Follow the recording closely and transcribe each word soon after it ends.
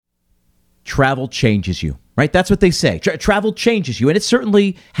travel changes you, right? That's what they say. Travel changes you, and it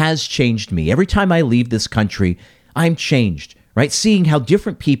certainly has changed me. Every time I leave this country, I'm changed, right? Seeing how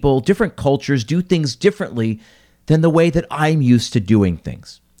different people, different cultures do things differently than the way that I'm used to doing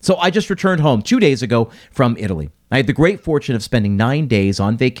things. So I just returned home 2 days ago from Italy. I had the great fortune of spending 9 days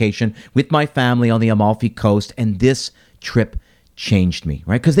on vacation with my family on the Amalfi Coast, and this trip changed me,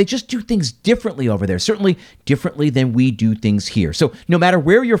 right? Because they just do things differently over there, certainly differently than we do things here. So no matter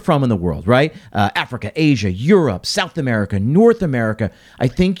where you're from in the world, right? Africa, Asia, Europe, South America, North America, I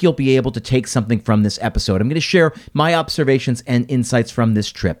think you'll be able to take something from this episode. I'm going to share my observations and insights from this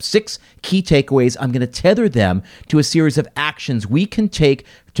trip. 6 key takeaways. I'm going to tether them to a series of actions we can take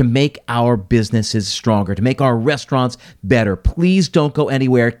to make our businesses stronger, to make our restaurants better. Please don't go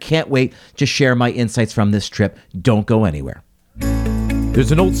anywhere. Can't wait to share my insights from this trip. Don't go anywhere.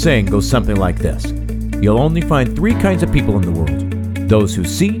 There's an old saying goes something like this. You'll only find 3 kinds of people in the world. Those who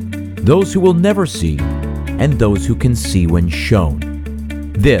see, those who will never see, and those who can see when shown.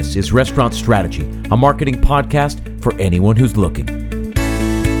 This is Restaurant Strategy, a marketing podcast for anyone who's looking.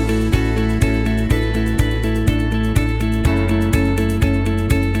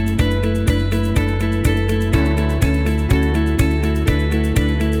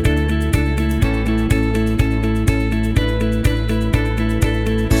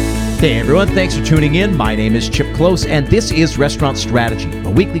 Hey everyone, thanks for tuning in. My name is Chip Close, and this is Restaurant Strategy,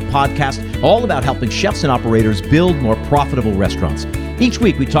 a weekly podcast all about helping chefs and operators build more profitable restaurants. Each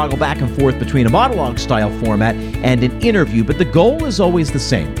week we toggle back and forth between a monologue-style format and an interview, but the goal is always the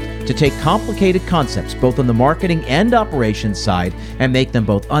same, to take complicated concepts, both on the marketing and operations side, and make them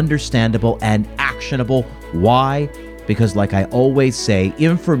both understandable and actionable. Why? Because like I always say,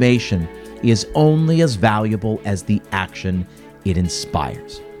 information is only as valuable as the action it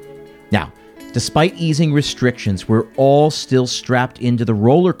inspires. Now, despite easing restrictions, we're all still strapped into the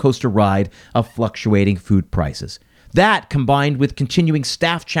roller coaster ride of fluctuating food prices. That, combined with continuing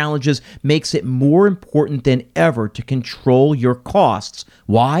staff challenges, makes it more important than ever to control your costs.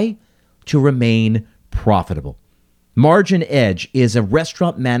 Why? To remain profitable. Margin Edge is a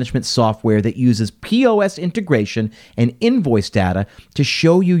restaurant management software that uses POS integration and invoice data to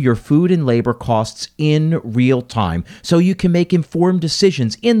show you your food and labor costs in real time, so you can make informed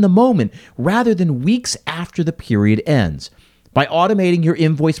decisions in the moment rather than weeks after the period ends. By automating your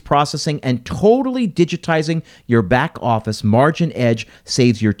invoice processing and totally digitizing your back office, Margin Edge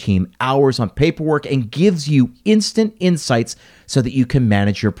saves your team hours on paperwork and gives you instant insights so that you can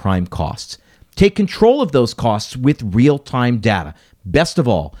manage your prime costs. Take control of those costs with real-time data. Best of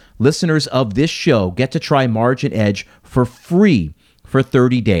all, listeners of this show get to try Margin Edge for free for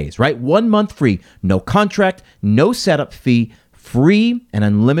 30 days, right? 1 month free, no contract, no setup fee, free and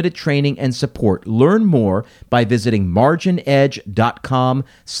unlimited training and support. Learn more by visiting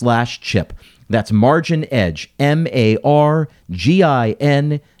marginedge.com/chip. That's Margin Edge,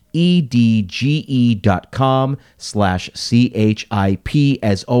 marginedge.com/CHIP.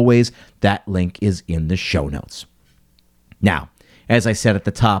 As always, that link is in the show notes. Now, as I said at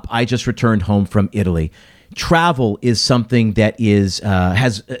the top, I just returned home from Italy. Travel is something that has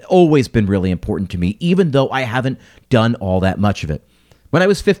always been really important to me, even though I haven't done all that much of it. When I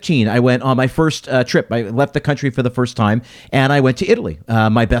was 15, I went on my first trip. I left the country for the first time, and I went to Italy.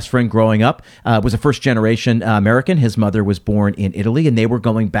 My best friend growing up was a first-generation American. His mother was born in Italy, and they were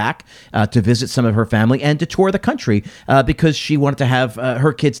going back to visit some of her family and to tour the country because she wanted to have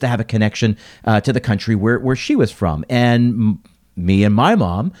her kids to have a connection to the country where she was from. And me and my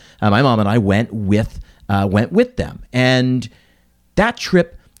mom and I went with them. And that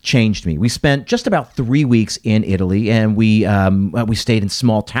trip changed me. We spent just about 3 weeks in Italy, and we stayed in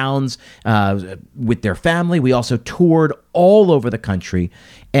small towns with their family. We also toured all over the country,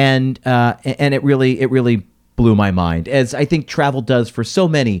 and it really blew my mind, as I think travel does for so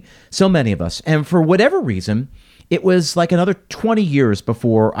many of us. And for whatever reason, it was like another 20 years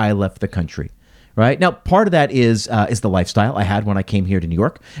before I left the country. Right now, part of that is the lifestyle I had when I came here to New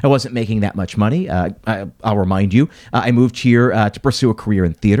York. I wasn't making that much money. I'll remind you, I moved here to pursue a career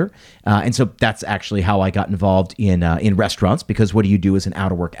in theater, and so that's actually how I got involved in restaurants. Because what do you do as an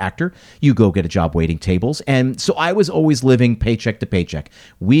out-of-work actor? You go get a job waiting tables, and so I was always living paycheck to paycheck,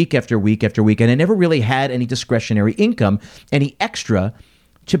 week after week after week, and I never really had any discretionary income, any extra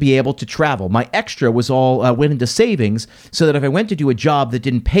to be able to travel. My extra was all went into savings, so that if I went to do a job that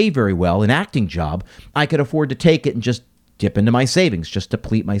didn't pay very well, an acting job, I could afford to take it and just dip into my savings, just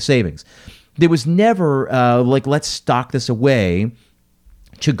deplete my savings. There was never let's stock this away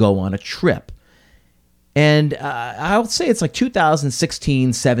to go on a trip. And I'll say it's like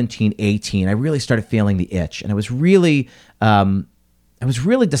 2016, 17, 18, I really started feeling the itch. And I was really I was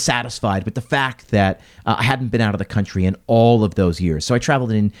really dissatisfied with the fact that I hadn't been out of the country in all of those years. So I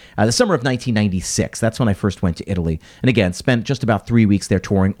traveled in the summer of 1996. That's when I first went to Italy. And again, spent just about 3 weeks there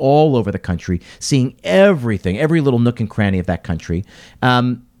touring all over the country, seeing everything, every little nook and cranny of that country.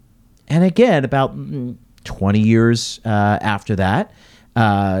 And again, about 20 years after that,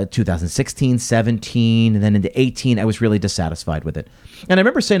 2016, 17, and then into 18, I was really dissatisfied with it. And I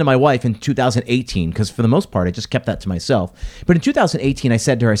remember saying to my wife in 2018, because for the most part, I just kept that to myself. But in 2018, I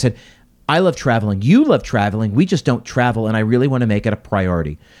said to her, I love traveling. You love traveling. We just don't travel, and I really want to make it a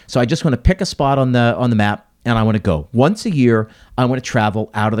priority. So I just want to pick a spot on the map, and I want to go. Once a year, I want to travel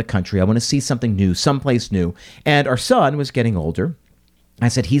out of the country. I want to see something new, someplace new. And our son was getting older. I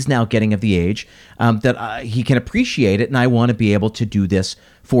said, he's now getting of the age that he can appreciate it, and I want to be able to do this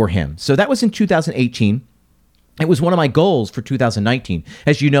for him. So that was in 2018. It was one of my goals for 2019.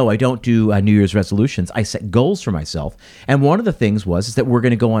 As you know, I don't do New Year's resolutions. I set goals for myself. And one of the things is that we're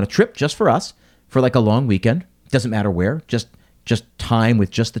going to go on a trip just for us, for like a long weekend. Doesn't matter where, just time with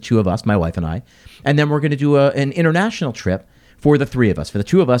just the two of us, my wife and I. And then we're going to do an international trip for the three of us, for the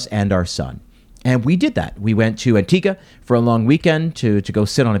two of us and our son. And we did that. We went to Antigua for a long weekend to go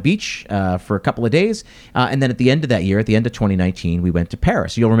sit on a beach for a couple of days. And then at the end of that year, at the end of 2019, we went to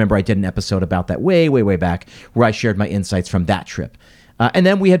Paris. You'll remember I did an episode about that way, way, way back where I shared my insights from that trip. And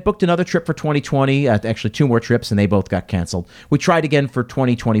then we had booked another trip for 2020, actually two more trips, and they both got canceled. We tried again for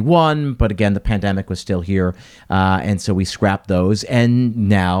 2021, but again, the pandemic was still here. And so we scrapped those. And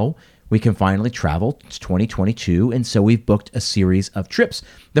now we can finally travel. It's 2022, and so we've booked a series of trips.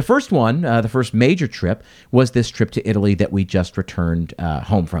 The first one, the first major trip, was this trip to Italy that we just returned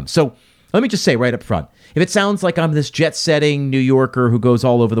home from. So let me just say right up front, if it sounds like I'm this jet-setting New Yorker who goes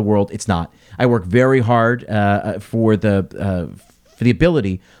all over the world, it's not. I work very hard for the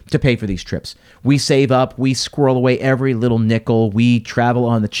ability to pay for these trips. We save up, we squirrel away every little nickel, we travel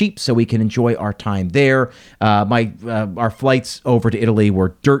on the cheap so we can enjoy our time there. Our flights over to Italy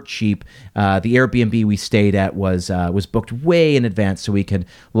were dirt cheap. The Airbnb we stayed at was booked way in advance so we could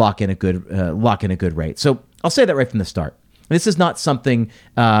lock in a good rate. So I'll say that right from the start. This is not something.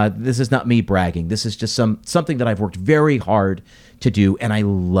 This is not me bragging. This is just something that I've worked very hard to do, and I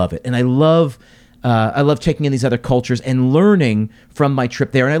love it. And I love taking in these other cultures and learning from my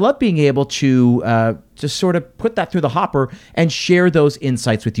trip there. And I love being able to just sort of put that through the hopper and share those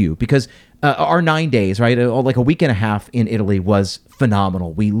insights with you, because our 9 days, right, like a week and a half in Italy was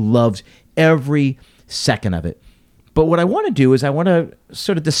phenomenal. We loved every second of it. But what I want to do is I want to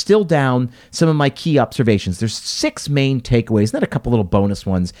sort of distill down some of my key observations. There's 6 main takeaways, then a couple little bonus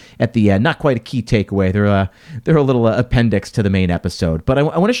ones at the end. Not quite a key takeaway. They're a little appendix to the main episode. But I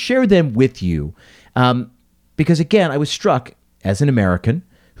want to share them with you because, again, I was struck as an American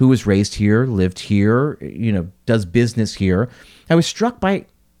who was raised here, lived here, does business here. I was struck by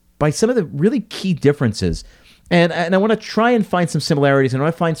some of the really key differences. And I want to try and find some similarities, and I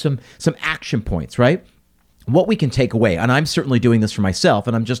want to find some action points, right? What we can take away, and I'm certainly doing this for myself,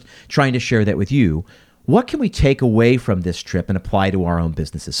 and I'm just trying to share that with you. What can we take away from this trip and apply to our own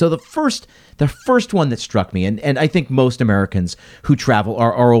businesses? So the first one that struck me, and I think most Americans who travel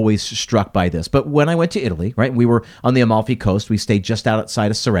are always struck by this, but when I went to Italy, right, we were on the Amalfi Coast. We stayed just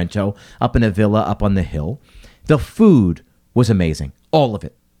outside of Sorrento, up in a villa up on the hill. The food was amazing. All of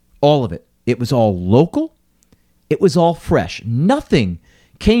it. All of it. It was all local. It was all fresh. Nothing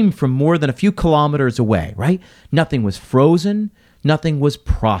came from more than a few kilometers away, right? Nothing was frozen. Nothing was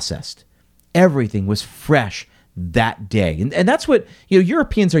processed. Everything was fresh that day. And that's what,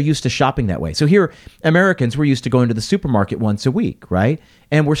 Europeans are used to shopping that way. So here, Americans, we're used to going to the supermarket once a week, right?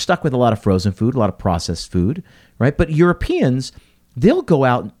 And we're stuck with a lot of frozen food, a lot of processed food, right? But Europeans, they'll go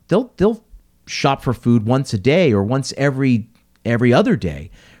out, they'll shop for food once a day or once every other day,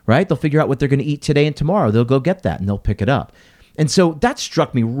 right? They'll figure out what they're going to eat today and tomorrow. They'll go get that and they'll pick it up. And so that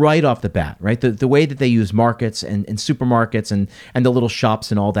struck me right off the bat, right? The way that they use markets and supermarkets and the little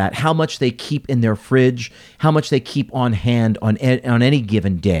shops and all that, how much they keep in their fridge, how much they keep on hand on any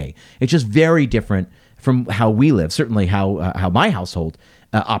given day. It's just very different from how we live, certainly how my household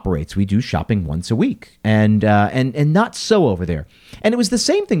operates. We do shopping once a week and not so over there. And it was the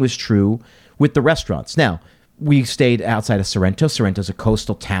same thing was true with the restaurants. Now, we stayed outside of Sorrento. Sorrento's a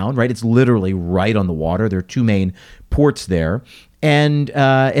coastal town, right? It's literally right on the water. There are 2 main ports there. And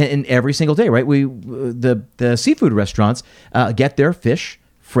every single day, right, the seafood restaurants get their fish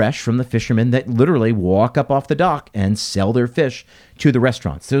fresh from the fishermen that literally walk up off the dock and sell their fish to the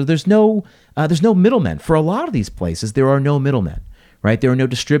restaurants. So there's no middlemen. For a lot of these places, there are no middlemen, right? There are no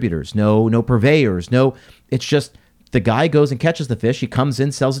distributors, no purveyors, it's just the guy goes and catches the fish. He comes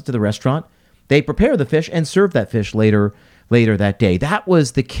in, sells it to the restaurant. They prepare the fish and serve that fish later later that day. That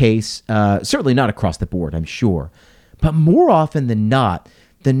was the case, certainly not across the board, I'm sure. But more often than not,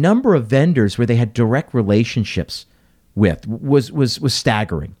 the number of vendors where they had direct relationships with was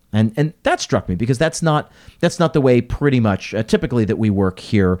staggering. And that struck me because that's not the way pretty much typically that we work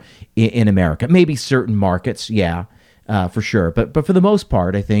here in America. Maybe certain markets, yeah, for sure. But for the most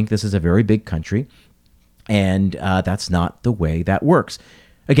part, I think this is a very big country, and that's not the way that works.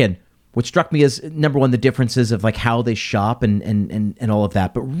 Again, what struck me is, number one, the differences of like how they shop and all of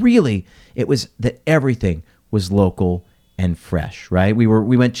that. But really, it was that everything was local and fresh, right? We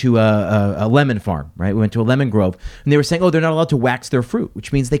went to a lemon farm, right? We went to a lemon grove, and they were saying, oh, they're not allowed to wax their fruit,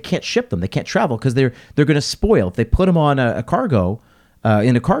 which means they can't ship them, they can't travel because they're going to spoil. If they put them on a cargo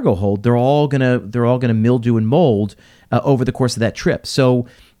in a cargo hold, they're all gonna mildew and mold over the course of that trip. So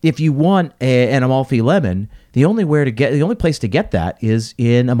if you want an Amalfi lemon, the only place to get that is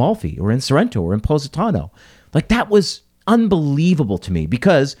in Amalfi or in Sorrento or in Positano. Like, that was unbelievable to me,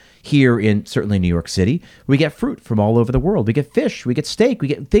 because here in certainly New York City, we get fruit from all over the world. We get fish, we get steak, we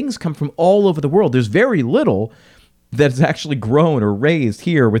get things come from all over the world. There's very little that's actually grown or raised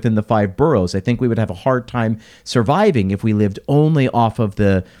here within the 5 boroughs. I think we would have a hard time surviving if we lived only off of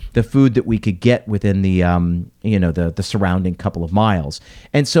the food that we could get within the the surrounding couple of miles.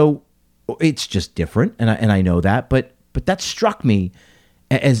 And so it's just different, and I know that, but that struck me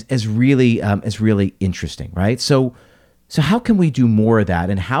as really interesting, right? So how can we do more of that,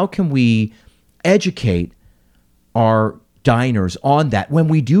 and how can we educate our diners on that when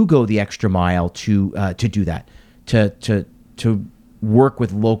we do go the extra mile to do that, to work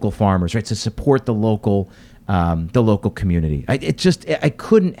with local farmers, right? To support the local community. I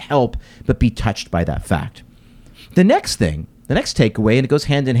couldn't help but be touched by that fact. The next takeaway, and it goes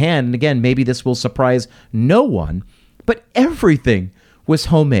hand in hand, and again, maybe this will surprise no one, but everything was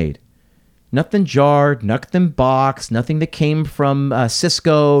homemade. Nothing jarred, nothing boxed, nothing that came from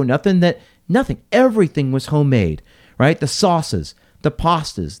Cisco, nothing. Everything was homemade, right? The sauces, the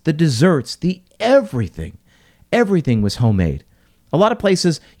pastas, the desserts, everything was homemade. A lot of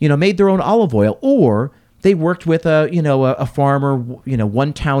places, made their own olive oil, or they worked with a farmer,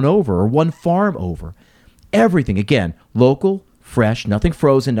 one town over or one farm over. Everything, again, local, fresh, nothing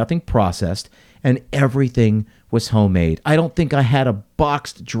frozen, nothing processed, and everything was homemade. I don't think I had a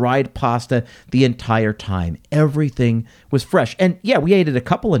boxed, dried pasta the entire time. Everything was fresh. And yeah, we ate at a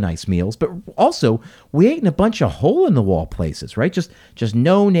couple of nice meals, but also we ate in a bunch of hole-in-the-wall places, right? Just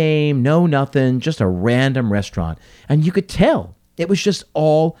no name, no nothing, just a random restaurant. And you could tell it was just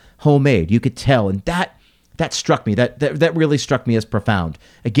all homemade. You could tell. And that struck me. That really struck me as profound.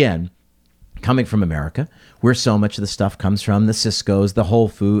 Again, coming from America, where so much of the stuff comes from, the Cisco's, the Whole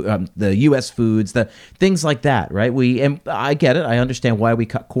Food, the U.S. Foods, the things like that, right? And I get it. I understand why we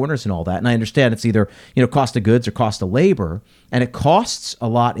cut corners and all that, and I understand it's either cost of goods or cost of labor, and it costs a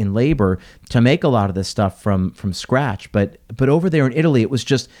lot in labor to make a lot of this stuff from scratch. But over there in Italy, it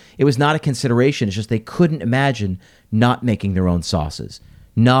was not a consideration. It's just they couldn't imagine not making their own sauces,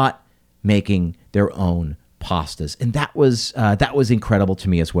 not making their own pastas, and that was incredible to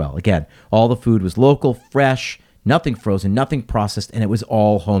me as well. Again, all the food was local, fresh, nothing frozen, nothing processed, and it was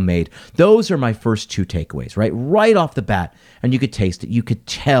all homemade. Those are my first 2 takeaways, right off the bat, and you could taste it. You could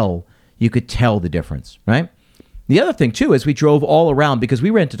tell the difference, right? The other thing too is we drove all around because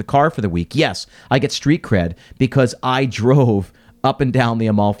we rented a car for the week. Yes, I get street cred because I drove up and down the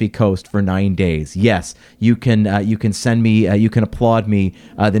Amalfi Coast for 9 days. Yes, you can send me, you can applaud me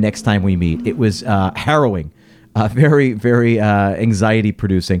the next time we meet. It was harrowing, very, very anxiety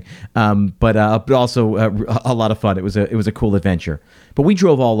producing, but also a lot of fun. It was a cool adventure. But we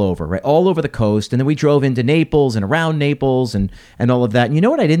drove all over, right, all over the coast, and then we drove into Naples and around Naples and all of that. And you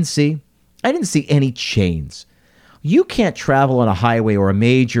know what I didn't see? I didn't see any chains. You can't travel on a highway or a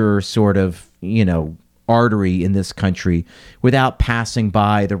major sort of artery in this country without passing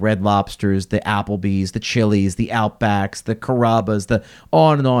by the Red Lobsters, the Applebee's, the Chili's, the Outbacks, the Carrabba's, the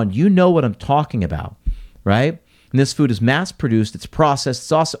on and on. You know what I'm talking about, right? And this food is mass-produced. It's processed.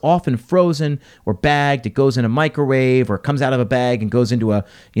 It's also often frozen or bagged. It goes in a microwave or comes out of a bag and goes into a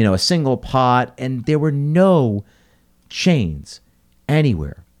single pot. And there were no chains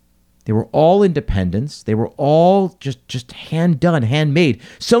anywhere. They were all independents. They were all just hand-done, handmade.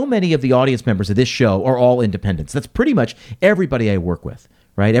 So many of the audience members of this show are all independents. That's pretty much everybody I work with,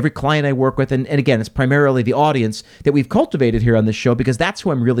 right? Every client I work with. And again, it's primarily the audience that we've cultivated here on this show because that's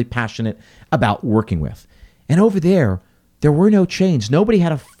who I'm really passionate about working with. And over there were no chains. Nobody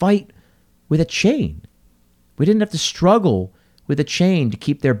had a fight with a chain. We didn't have to struggle with a chain to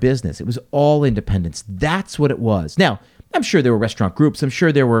keep their business. It was all independents. That's what it was. Now, I'm sure there were restaurant groups. I'm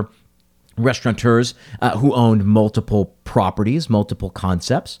sure there were restaurateurs who owned multiple properties, multiple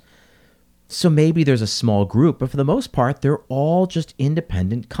concepts. So maybe there's a small group, but for the most part, they're all just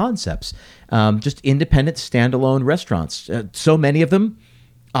independent concepts, just independent standalone restaurants. So many of them,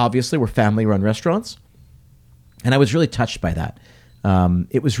 obviously, were family-run restaurants, and I was really touched by that.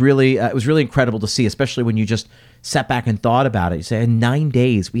 It was really incredible to see, especially when you just sat back and thought about it. You say, in 9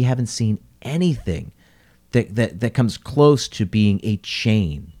 days, we haven't seen anything that comes close to being a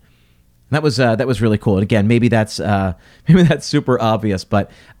chain. That was really cool. And again, maybe that's super obvious,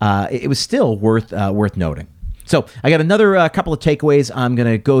 but it was still worth noting. So I got another couple of takeaways I'm going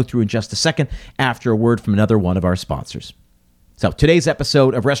to go through in just a second after a word from another one of our sponsors. So today's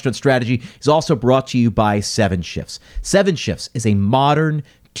episode of Restaurant Strategy is also brought to you by 7 Shifts. 7 Shifts is a modern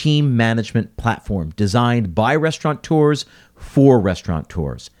team management platform designed by restaurateurs for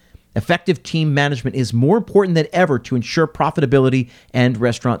restaurateurs. Effective team management is more important than ever to ensure profitability and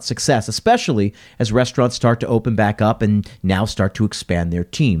restaurant success, especially as restaurants start to open back up and now start to expand their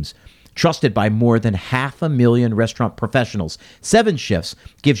teams. Trusted by more than 500,000 restaurant professionals, 7 Shifts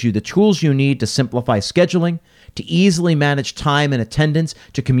gives you the tools you need to simplify scheduling, to easily manage time and attendance,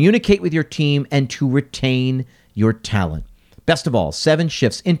 to communicate with your team, and to retain your talent. Best of all, 7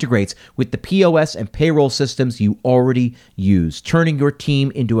 Shifts integrates with the POS and payroll systems you already use, turning your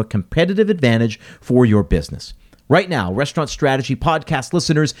team into a competitive advantage for your business. Right now, Restaurant Strategy podcast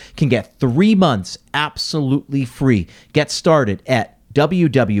listeners can get 3 months absolutely free. Get started at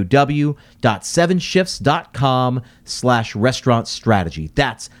www.7shifts.com/restaurant strategy.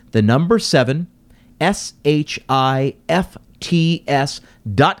 That's the number 7,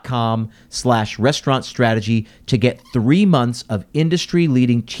 SHIFTS.com/restaurant strategy to get 3 months of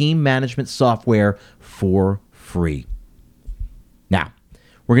industry-leading team management software for free. Now,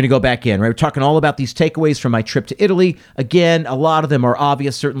 we're going to go back in, right? We're talking all about these takeaways from my trip to Italy. Again, a lot of them are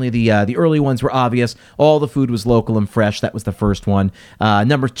obvious. Certainly the early ones were obvious. All the food was local and fresh. That was the first one.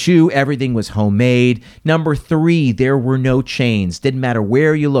 Number 2, everything was homemade. Number 3, there were no chains. Didn't matter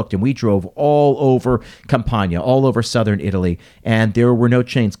where you looked. And we drove all over Campania, all over southern Italy, and there were no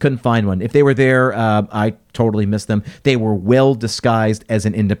chains. Couldn't find one. If they were there, I totally missed them. They were well disguised as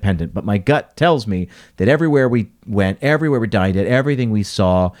an independent, but my gut tells me that everywhere we went, everywhere we dined at, everything we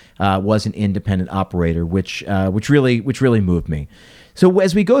saw was an independent operator, which really moved me. So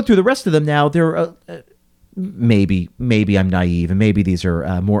as we go through the rest of them now, there maybe I'm naive, and maybe these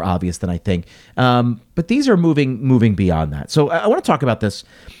are more obvious than I think, but these are moving beyond that. So I want to talk about this.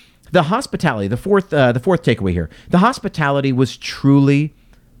 The hospitality, the fourth takeaway here. The hospitality was truly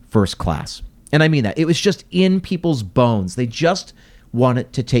first class. And I mean that. It was just in people's bones. They just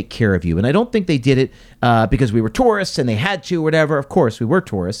wanted to take care of you. And I don't think they did it because we were tourists and they had to or whatever. Of course, we were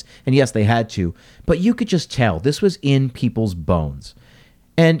tourists. And yes, they had to. But you could just tell this was in people's bones.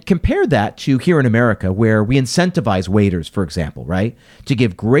 And compare that to here in America, where we incentivize waiters, for example, right? To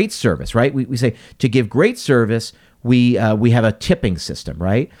give great service, right? We say to give great service, we have a tipping system,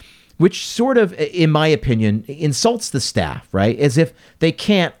 right? Which sort of, in my opinion, insults the staff, right? As if they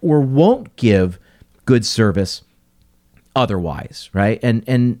can't or won't give good service otherwise, right?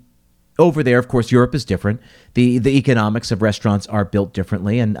 And over there, of course, Europe is different. The economics of restaurants are built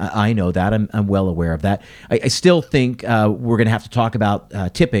differently, and I know that. I'm well aware of that. I still think we're going to have to talk about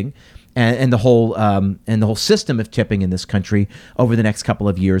tipping and the whole system of tipping in this country over the next couple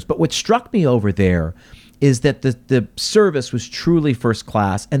of years. But what struck me over there is that the service was truly first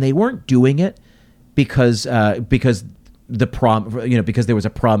class, and they weren't doing it because because there was a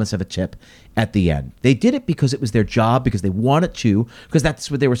promise of a tip at the end. They did it because it was their job, because they wanted to, because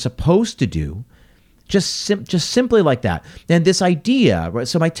that's what they were supposed to do. Just simply like that. And this idea, right?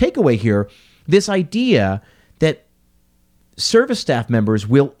 So my takeaway here, this idea that service staff members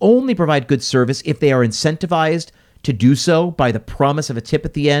will only provide good service if they are incentivized to do so by the promise of a tip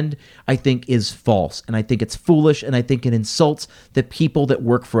at the end, I think is false. And I think it's foolish, and I think it insults the people that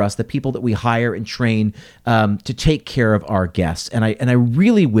work for us, the people that we hire and train to take care of our guests. And I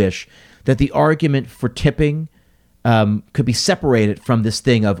really wish that the argument for tipping could be separated from this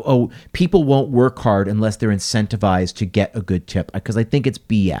thing of, oh, people won't work hard unless they're incentivized to get a good tip, because I think it's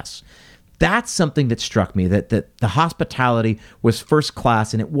BS. That's something that struck me, that the hospitality was first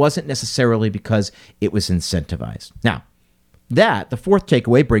class, and it wasn't necessarily because it was incentivized. Now, the fourth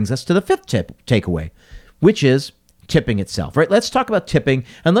takeaway brings us to the fifth takeaway, which is tipping itself, right? Let's talk about tipping,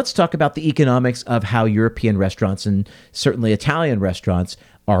 and let's talk about the economics of how European restaurants and certainly Italian restaurants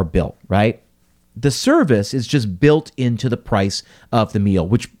are built, right? The service is just built into the price of the meal,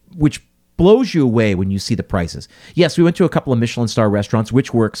 which blows you away when you see the prices. Yes, we went to a couple of Michelin star restaurants,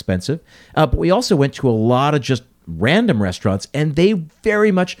 which were expensive, but we also went to a lot of just random restaurants, and they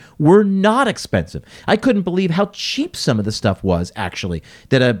very much were not expensive. I couldn't believe how cheap some of the stuff was, actually,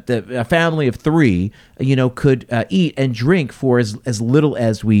 that a family of three, could eat and drink for as little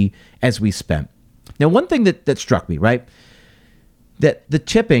as we spent. Now, one thing that struck me, right, that the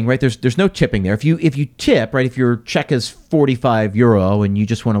tipping, right, there's no tipping there. If you tip, right, if your check is €45 and you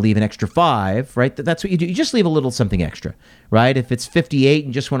just want to leave an extra 5, right, that's what you do. You just leave a little something extra, right? If it's 58 and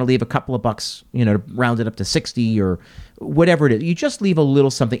you just want to leave a couple of bucks, to round it up to 60 or whatever it is, you just leave a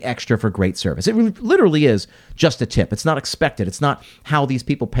little something extra for great service. It literally is just a tip. It's not expected. It's not how these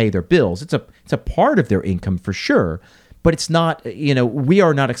people pay their bills. It's a part of their income for sure, but it's not, we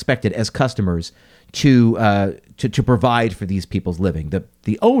are not expected as customers to provide for these people's living.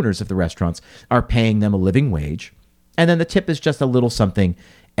 The owners of the restaurants are paying them a living wage, and then the tip is just a little something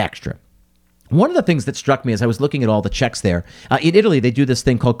extra. One of the things that struck me as I was looking at all the checks there, in Italy they do this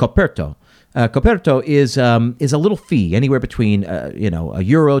thing called coperto. Coperto is a little fee, anywhere between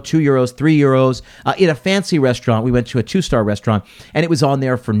 €1, €2, €3. In a fancy restaurant, we went to a 2-star restaurant, and it was on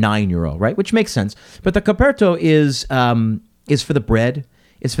there for €9, right? Which makes sense. But the coperto is for the bread.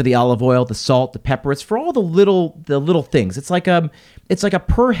 It's for the olive oil, the salt, the pepper. It's for all the little things. It's like a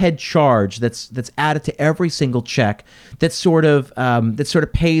per head charge that's added to every single check that sort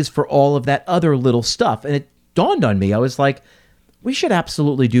of pays for all of that other little stuff. And it dawned on me. I was like, we should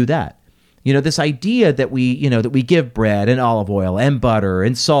absolutely do that. This idea that we give bread and olive oil and butter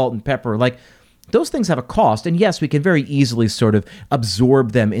and salt and pepper, like those things have a cost. And yes, we can very easily sort of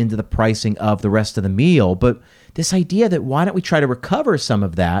absorb them into the pricing of the rest of the meal. But this idea that why don't we try to recover some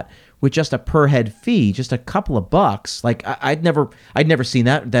of that with just a per head fee, just a couple of bucks? Like I'd never seen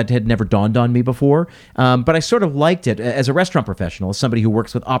that. That had never dawned on me before. But I sort of liked it as a restaurant professional, as somebody who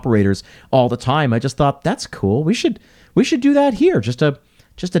works with operators all the time. I just thought that's cool. We should do that here. Just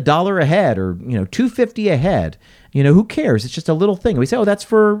 $1 a head, or $2.50 a head. Who cares? It's just a little thing. We say, oh, that's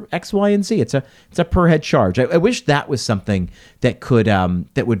for X, Y, and Z. It's a per head charge. I wish that was something that could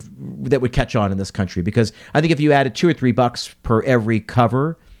that would catch on in this country, because I think if you added $2 or $3 per every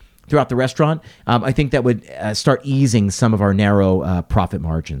cover throughout the restaurant, I think that would start easing some of our narrow profit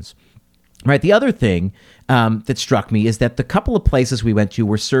margins. Right. The other thing that struck me is that the couple of places we went to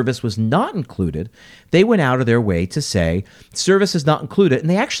where service was not included, they went out of their way to say service is not included, and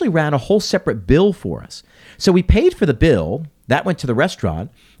they actually ran a whole separate bill for us. So we paid for the bill, that went to the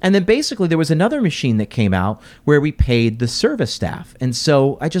restaurant, and then basically there was another machine that came out where we paid the service staff. And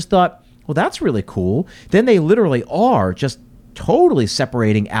so I just thought, well, that's really cool. Then they literally are just totally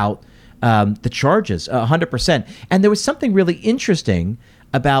separating out the charges 100%. And there was something really interesting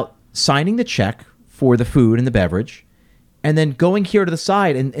about signing the check for the food and the beverage, and then going here to the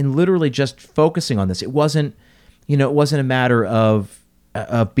side and literally just focusing on this. It wasn't a matter of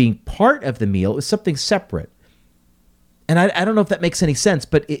being part of the meal. It was something separate. And I don't know if that makes any sense,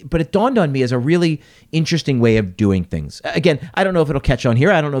 but it dawned on me as a really interesting way of doing things. Again, I don't know if it'll catch on here.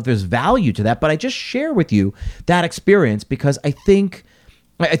 I don't know if there's value to that, but I just share with you that experience because I guess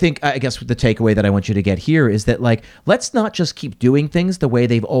the takeaway that I want you to get here is that, like, let's not just keep doing things the way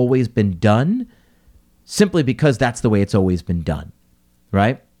they've always been done simply because that's the way it's always been done,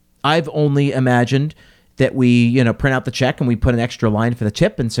 right? I've only imagined that we, print out the check and we put an extra line for the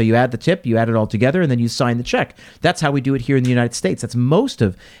tip. And so you add the tip, you add it all together, and then you sign the check. That's how we do it here in the United States. That's most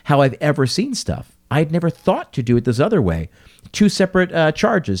of how I've ever seen stuff. I'd never thought to do it this other way. 2 separate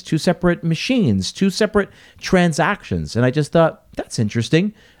charges, 2 separate machines, 2 separate transactions. And I just thought, that's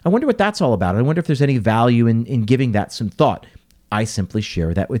interesting. I wonder what that's all about. I wonder if there's any value in giving that some thought. I simply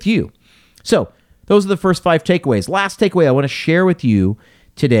share that with you. So those are the first 5 takeaways. Last takeaway I want to share with you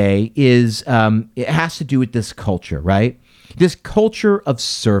today is it has to do with this culture, right? This culture of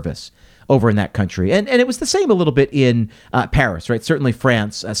service over in that country. And it was the same a little bit in Paris, right? Certainly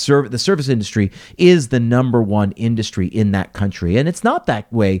France, the service industry is the number one industry in that country. And it's not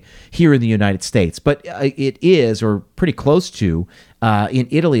that way here in the United States, but it is, or pretty close to, in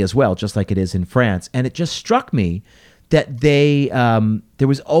Italy as well, just like it is in France. And it just struck me that there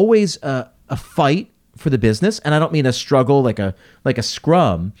was always a fight for the business, and I don't mean a struggle like a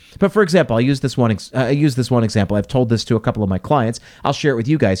scrum. But for example, I use this one example. I've told this to a couple of my clients. I'll share it with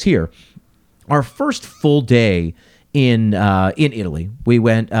you guys here. Our first full day in Italy, we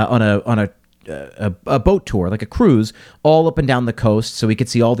went on a boat tour, like a cruise, all up and down the coast, so we could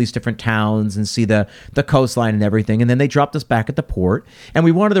see all these different towns and see the coastline and everything. And then they dropped us back at the port, and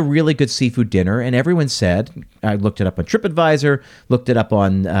we wanted a really good seafood dinner. And everyone said, I looked it up on TripAdvisor, looked it up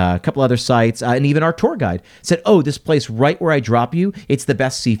on a couple other sites, and even our tour guide said, oh, this place right where I drop you, it's the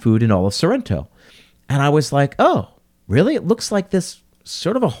best seafood in all of Sorrento. And I was like, oh, really? It looks like this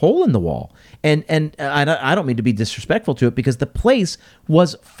sort of a hole in the wall. And I don't mean to be disrespectful to it, because the place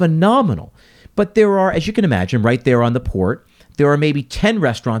was phenomenal. But there are, as you can imagine, right there on the port, there are maybe 10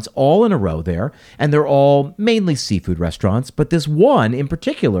 restaurants all in a row there, and they're all mainly seafood restaurants. But this one in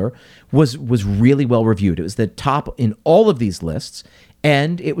particular was really well reviewed. It was the top in all of these lists,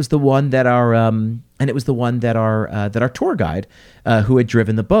 and it was the one that our tour guide, who had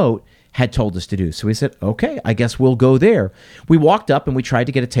driven the boat, had told us to do. So we said, okay, I guess we'll go there. We walked up and we tried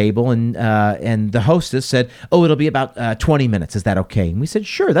to get a table, and the hostess said, oh, it'll be about 20 minutes. Is that okay? And we said,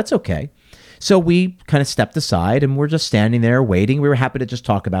 sure, that's okay. So we kind of stepped aside and we're just standing there waiting. We were happy to just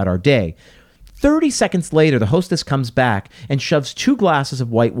talk about our day. 30 seconds later, the hostess comes back and shoves 2 glasses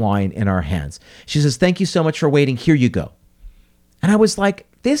of white wine in our hands. She says, thank you so much for waiting. Here you go. And I was like,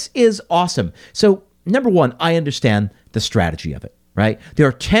 this is awesome. So number one, I understand the strategy of it, right? There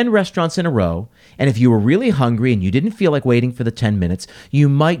are 10 restaurants in a row, and if you were really hungry and you didn't feel like waiting for the 10 minutes, you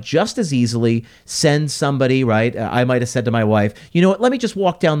might just as easily send somebody, right? I might have said to my wife, you know what, let me just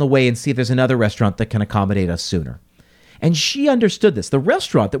walk down the way and see if there's another restaurant that can accommodate us sooner. And she understood this. The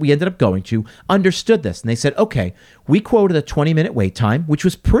restaurant that we ended up going to understood this. And they said, okay, we quoted a 20-minute wait time, which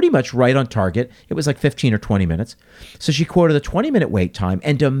was pretty much right on target. It was like 15 or 20 minutes. So she quoted a 20-minute wait time.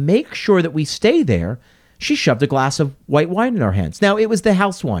 And to make sure that we stay there, she shoved a glass of white wine in our hands. Now, it was the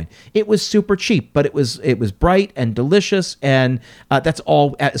house wine. It was super cheap, but it was bright and delicious. And that's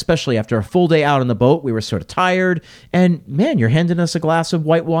all, especially after a full day out on the boat, we were sort of tired. And man, you're handing us a glass of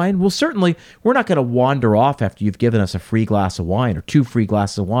white wine? Well, certainly, we're not going to wander off after you've given us a free glass of wine or 2 free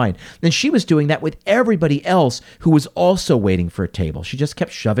glasses of wine. And she was doing that with everybody else who was also waiting for a table. She just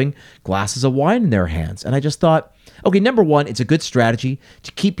kept shoving glasses of wine in their hands. And I just thought, okay, number one, it's a good strategy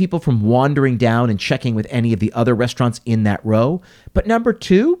to keep people from wandering down and checking with any of the other restaurants in that row. But number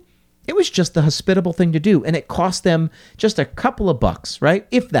two, it was just the hospitable thing to do. And it cost them just a couple of bucks, right?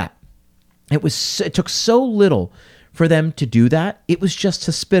 If that. It took so little for them to do that. It was just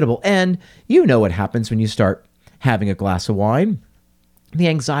hospitable. And you know what happens when you start having a glass of wine. The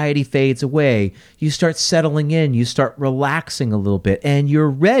anxiety fades away. You start settling in. You start relaxing a little bit. And you're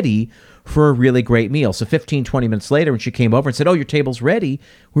ready for a really great meal. So 15, 20 minutes later, when she came over and said, oh, your table's ready,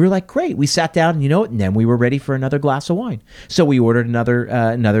 we were like, great. We sat down, and you know what? And then we were ready for another glass of wine. So we ordered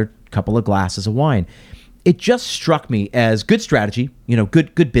another couple of glasses of wine. It just struck me as good strategy,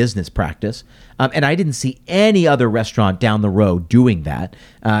 good business practice. And I didn't see any other restaurant down the road doing that.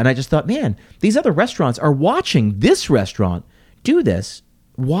 And I just thought, man, these other restaurants are watching this restaurant do this.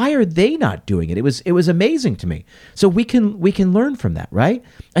 Why are they not doing it? It was amazing to me. So we can learn from that, right?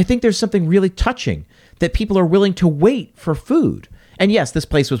 I think there's something really touching that people are willing to wait for food. And yes, this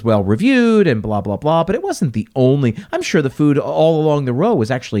place was well reviewed and blah, blah, blah, but it wasn't the only. I'm sure the food all along the row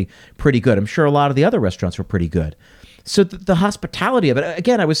was actually pretty good. I'm sure a lot of the other restaurants were pretty good. So the hospitality of it,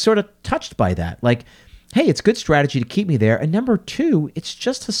 again, I was sort of touched by that. Like, hey, it's good strategy to keep me there. And number two, it's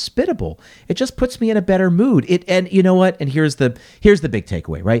just hospitable. It just puts me in a better mood. And you know what? And here's the big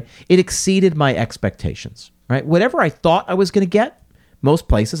takeaway, right? It exceeded my expectations, right? Whatever I thought I was going to get, most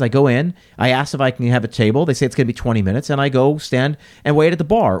places I go in, I ask if I can have a table. They say it's going to be 20 minutes, and I go stand and wait at the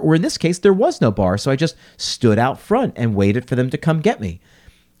bar. Or in this case, there was no bar, so I just stood out front and waited for them to come get me.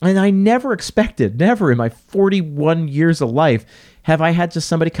 And I never in my 41 years of life, have I had just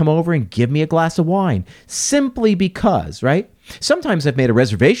somebody come over and give me a glass of wine simply because, right? Sometimes I've made a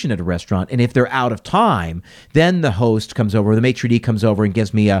reservation at a restaurant, and if they're out of time, then the host comes over, the maitre d' comes over and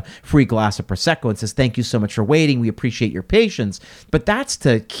gives me a free glass of Prosecco and says, thank you so much for waiting. We appreciate your patience. But that's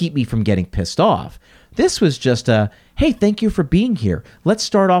to keep me from getting pissed off. This was just hey, thank you for being here. Let's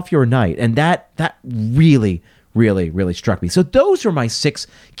start off your night. And that really struck me. So those are my 6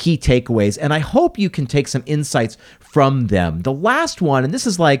 key takeaways, and I hope you can take some insights from them. The last one, and this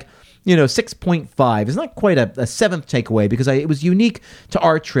is like, 6.5, is not quite a 7th takeaway because it was unique to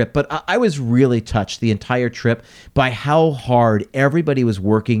our trip, but I was really touched the entire trip by how hard everybody was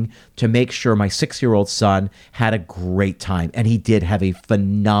working to make sure my 6-year-old son had a great time, and he did have a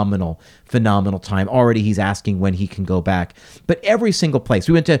phenomenal time. Already he's asking when he can go back. But every single place,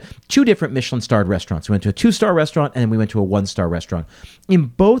 we went to 2 different Michelin-starred restaurants. We went to a 2-star restaurant, and then we went to a 1-star restaurant. In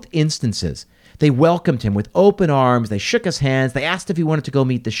both instances, they welcomed him with open arms. They shook his hands. They asked if he wanted to go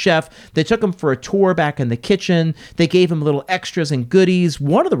meet the chef. They took him for a tour back in the kitchen. They gave him little extras and goodies.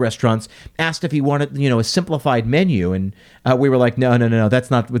 One of the restaurants asked if he wanted, a simplified menu. And we were like, no,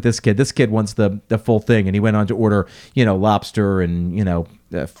 that's not with this kid. This kid wants the full thing. And he went on to order, lobster and,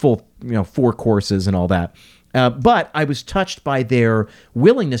 full, 4 courses and all that. But I was touched by their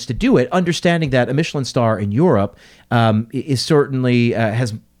willingness to do it, understanding that a Michelin star in Europe is certainly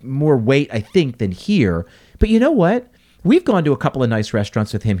has more weight, I think, than here. But you know what? We've gone to a couple of nice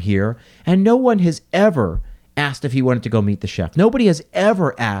restaurants with him here, and no one has ever asked if he wanted to go meet the chef. Nobody has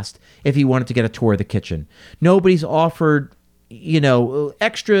ever asked if he wanted to get a tour of the kitchen. Nobody's offered,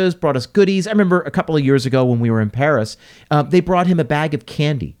 extras, brought us goodies. I remember a couple of years ago when we were in Paris, they brought him a bag of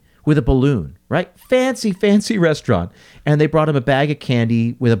candy with a balloon, right? Fancy, fancy restaurant. And they brought him a bag of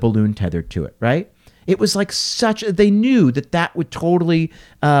candy with a balloon tethered to it, right? It was like they knew that would totally,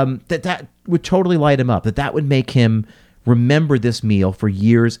 that would totally light him up, that would make him remember this meal for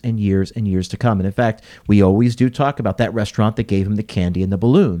years and years and years to come. And in fact, we always do talk about that restaurant that gave him the candy and the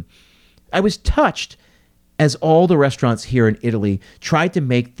balloon. I was touched as all the restaurants here in Italy tried to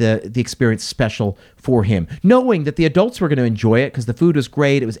make the experience special for him, knowing that the adults were going to enjoy it because the food was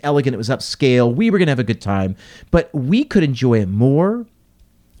great, it was elegant, it was upscale, we were going to have a good time, but we could enjoy it more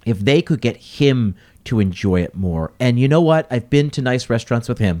if they could get him to enjoy it more. And you know what? I've been to nice restaurants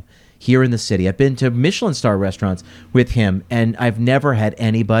with him here in the city. I've been to Michelin star restaurants with him, and I've never had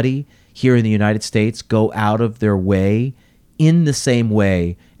anybody here in the United States go out of their way in the same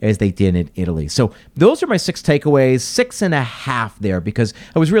way as they did in Italy. So those are my 6 takeaways, 6.5 there, because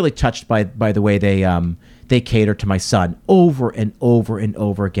I was really touched by the way they cater to my son over and over and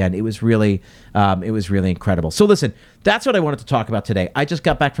over again. It was really incredible. So listen, that's what I wanted to talk about today. I just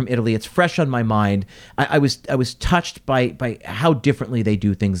got back from Italy. It's fresh on my mind. I was touched by how differently they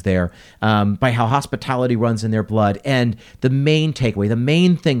do things there, by how hospitality runs in their blood. And the main takeaway, the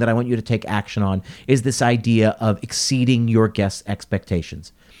main thing that I want you to take action on is this idea of exceeding your guests'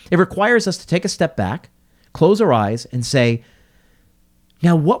 expectations. It requires us to take a step back, close our eyes, and say,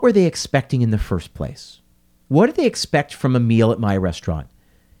 now what were they expecting in the first place? What did they expect from a meal at my restaurant?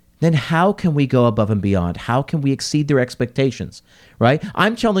 Then how can we go above and beyond? How can we exceed their expectations, right?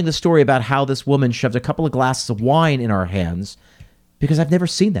 I'm telling the story about how this woman shoved a couple of glasses of wine in our hands because I've never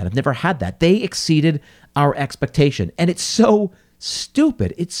seen that. I've never had that. They exceeded our expectation. And it's so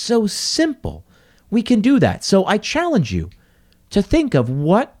stupid. It's so simple. We can do that. So I challenge you to think of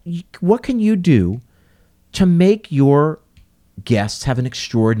what can you do to make your guests have an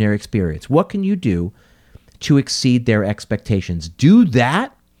extraordinary experience? What can you do to exceed their expectations? Do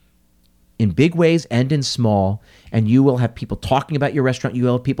that in big ways and in small, and you will have people talking about your restaurant. You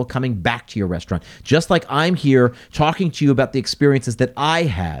will have people coming back to your restaurant. Just like I'm here talking to you about the experiences that I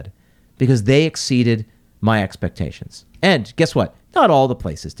had because they exceeded my expectations. And guess what? Not all the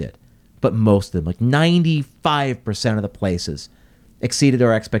places did, but most of them, like 95% of the places, exceeded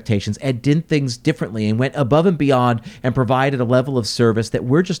our expectations and did things differently and went above and beyond and provided a level of service that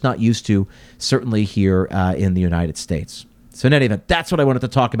we're just not used to, certainly here in the United States. So in any event, that's what I wanted to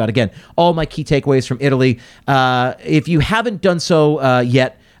talk about. Again, all my key takeaways from Italy. If you haven't done so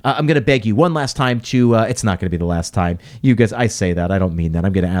yet, I'm going to beg you one last time to, it's not going to be the last time. You guys, I say that. I don't mean that.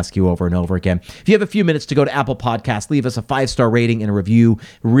 I'm going to ask you over and over again. If you have a few minutes to go to Apple Podcasts, leave us a 5-star rating and a review.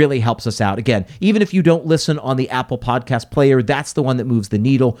 Really helps us out. Again, even if you don't listen on the Apple Podcast player, that's the one that moves the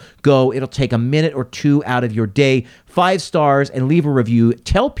needle. Go. It'll take a minute or two out of your day. 5 stars and leave a review.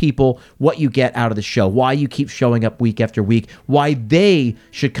 Tell people what you get out of the show, why you keep showing up week after week, why they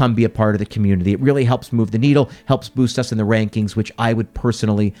should come be a part of the community. It really helps move the needle, helps boost us in the rankings, which I would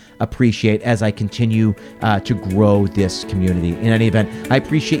personally appreciate as I continue to grow this community. In any event, I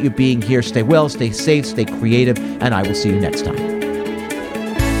appreciate you being here. Stay well, stay safe, stay creative, and I will see you next time.